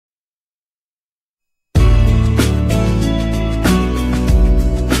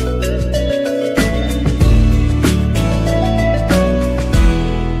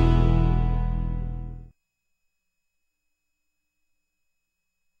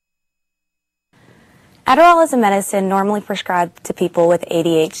Adderall is a medicine normally prescribed to people with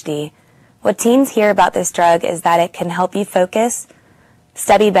ADHD. What teens hear about this drug is that it can help you focus,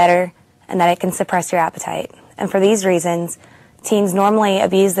 study better, and that it can suppress your appetite. And for these reasons, teens normally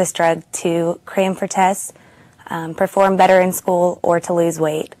abuse this drug to cram for tests, perform better in school, or to lose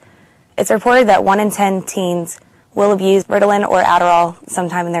weight. It's reported that 1 in 10 teens will abuse Ritalin or Adderall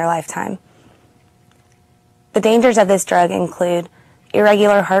sometime in their lifetime. The dangers of this drug include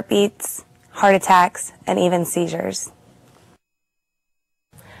irregular heartbeats, heart attacks, and even seizures.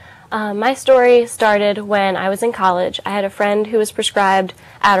 My story started when I was in college. I had a friend who was prescribed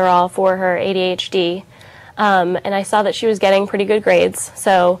Adderall for her ADHD, and I saw that she was getting pretty good grades.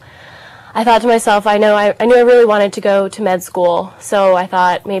 So I thought to myself, I knew I really wanted to go to med school, so I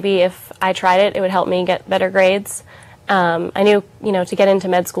thought maybe if I tried it, it would help me get better grades. I knew, to get into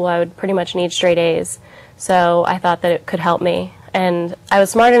med school, I would pretty much need straight A's, so I thought that it could help me. And I was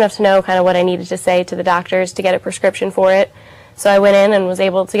smart enough to know kind of what I needed to say to the doctors to get a prescription for it. So I went in and was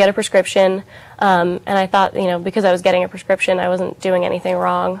able to get a prescription, and I thought, because I was getting a prescription, I wasn't doing anything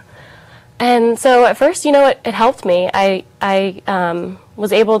wrong. And so at first, it helped me. I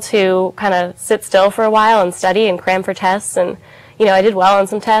was able to kind of sit still for a while and study and cram for tests, and I did well on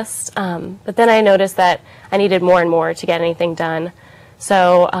some tests, but then I noticed that I needed more and more to get anything done.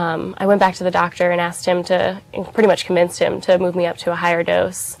 So I went back to the doctor and asked him to, pretty much convinced him to move me up to a higher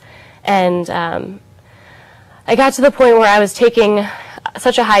dose. And I got to the point where I was taking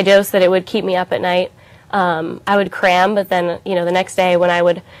such a high dose that it would keep me up at night. I would cram, but then, the next day when I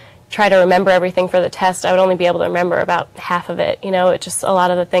would try to remember everything for the test, I would only be able to remember about half of it. It just, a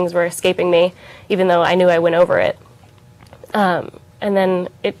lot of the things were escaping me, even though I knew I went over it. And then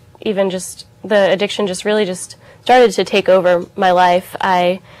the addiction just really just started to take over my life.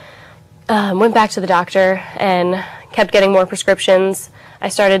 I went back to the doctor and kept getting more prescriptions. I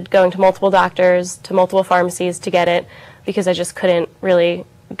started going to multiple doctors, to multiple pharmacies to get it, because I just couldn't really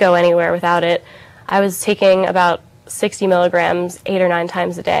go anywhere without it. I was taking about 60 milligrams 8 or 9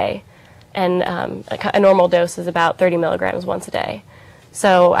 times a day, and a normal dose is about 30 milligrams once a day.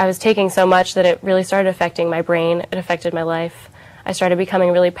 So I was taking so much that it really started affecting my brain. It affected my life. I started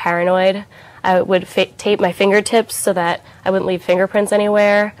becoming really paranoid. I would tape my fingertips so that I wouldn't leave fingerprints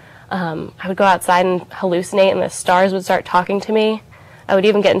anywhere. I would go outside and hallucinate, and the stars would start talking to me. I would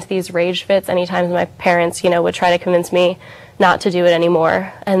even get into these rage fits anytime my parents, would try to convince me not to do it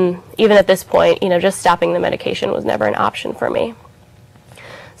anymore. And even at this point, just stopping the medication was never an option for me.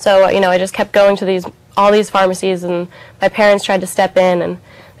 So, I just kept going to all these pharmacies, and my parents tried to step in, and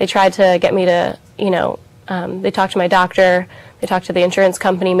they tried to get me to, they talked to my doctor, they talked to the insurance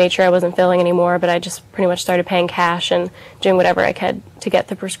company, made sure I wasn't filling anymore, but I just pretty much started paying cash and doing whatever I could to get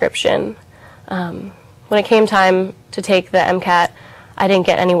the prescription. When it came time to take the MCAT, I didn't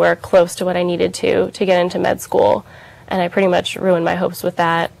get anywhere close to what I needed to get into med school, and I pretty much ruined my hopes with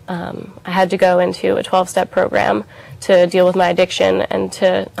that. I had to go into a 12-step program to deal with my addiction and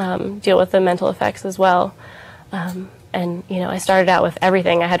to deal with the mental effects as well. And I started out with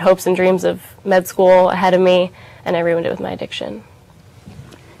everything. I had hopes and dreams of med school ahead of me, and I ruined it with my addiction.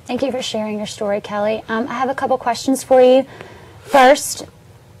 Thank you for sharing your story, Kelly. I have a couple questions for you. First,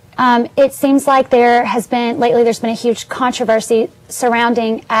 it seems like there's been a huge controversy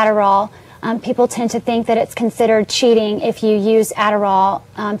surrounding Adderall. People tend to think that it's considered cheating if you use Adderall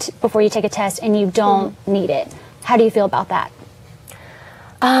before you take a test and you don't need it. How do you feel about that?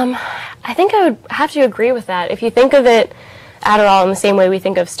 I think I would have to agree with that. If you think of it, Adderall, in the same way we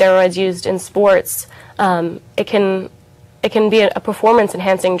think of steroids used in sports, it can be a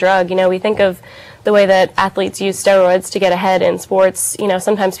performance-enhancing drug. We think of the way that athletes use steroids to get ahead in sports.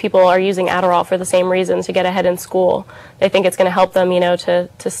 Sometimes people are using Adderall for the same reason, to get ahead in school. They think it's going to help them,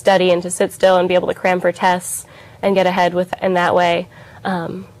 to study and to sit still and be able to cram for tests and get ahead in that way.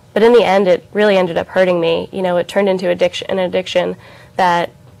 But in the end, it really ended up hurting me. It turned into an addiction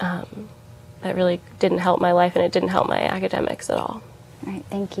that really didn't help my life, and it didn't help my academics at all. All right,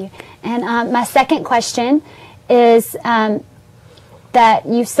 thank you. And my second question is that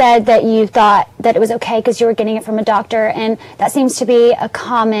you said that you thought that it was okay because you were getting it from a doctor, and that seems to be a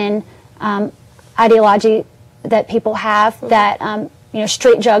common ideology that people have, that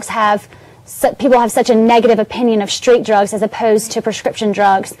street drugs people have such a negative opinion of street drugs as opposed to prescription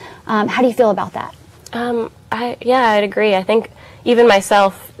drugs. How do you feel about that? I'd agree. I think even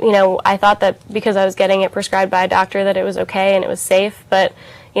myself, I thought that because I was getting it prescribed by a doctor that it was okay and it was safe, but,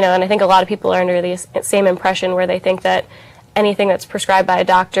 and I think a lot of people are under the same impression where they think that anything that's prescribed by a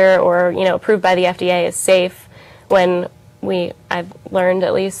doctor or, approved by the FDA is safe, when I've learned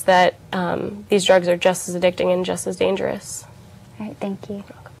at least that these drugs are just as addicting and just as dangerous. All right, thank you.